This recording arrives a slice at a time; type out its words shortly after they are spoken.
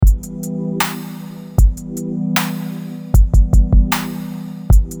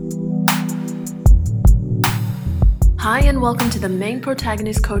Hi and welcome to the Main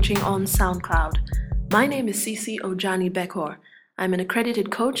Protagonist Coaching on SoundCloud. My name is Cece Ojani Bekor. I'm an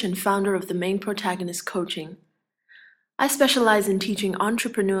accredited coach and founder of the Main Protagonist Coaching. I specialize in teaching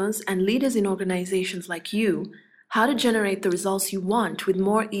entrepreneurs and leaders in organizations like you how to generate the results you want with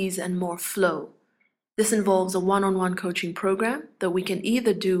more ease and more flow. This involves a one-on-one coaching program that we can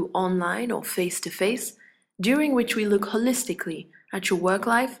either do online or face-to-face, during which we look holistically at your work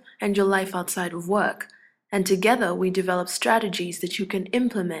life and your life outside of work. And together we develop strategies that you can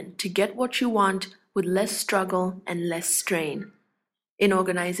implement to get what you want with less struggle and less strain. In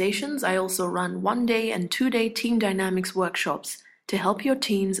organizations, I also run 1-day and 2-day team dynamics workshops to help your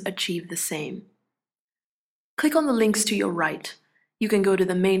teams achieve the same. Click on the links to your right. You can go to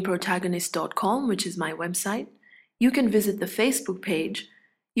themainprotagonist.com, which is my website. You can visit the Facebook page.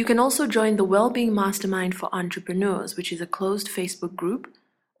 You can also join the Wellbeing Mastermind for Entrepreneurs, which is a closed Facebook group.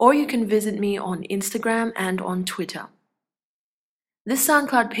 Or you can visit me on Instagram and on Twitter. This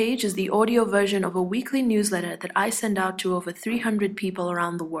SoundCloud page is the audio version of a weekly newsletter that I send out to over 300 people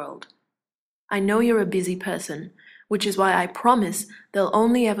around the world. I know you're a busy person, which is why I promise there'll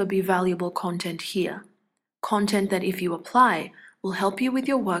only ever be valuable content here. Content that, if you apply, will help you with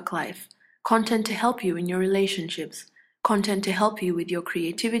your work life, content to help you in your relationships, content to help you with your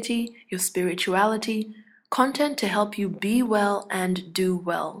creativity, your spirituality, content to help you be well and do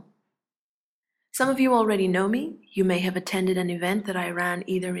well. Some of you already know me. You may have attended an event that I ran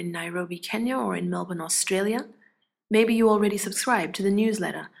either in Nairobi, Kenya or in Melbourne, Australia. Maybe you already subscribed to the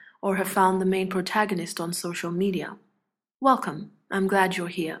newsletter or have found the Main Protagonist on social media. Welcome. I'm glad you're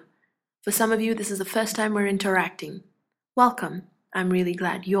here. For some of you, this is the first time we're interacting. Welcome. I'm really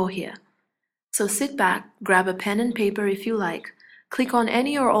glad you're here. So sit back, grab a pen and paper if you like, click on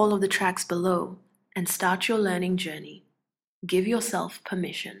any or all of the tracks below, and start your learning journey. Give yourself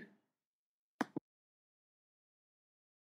permission.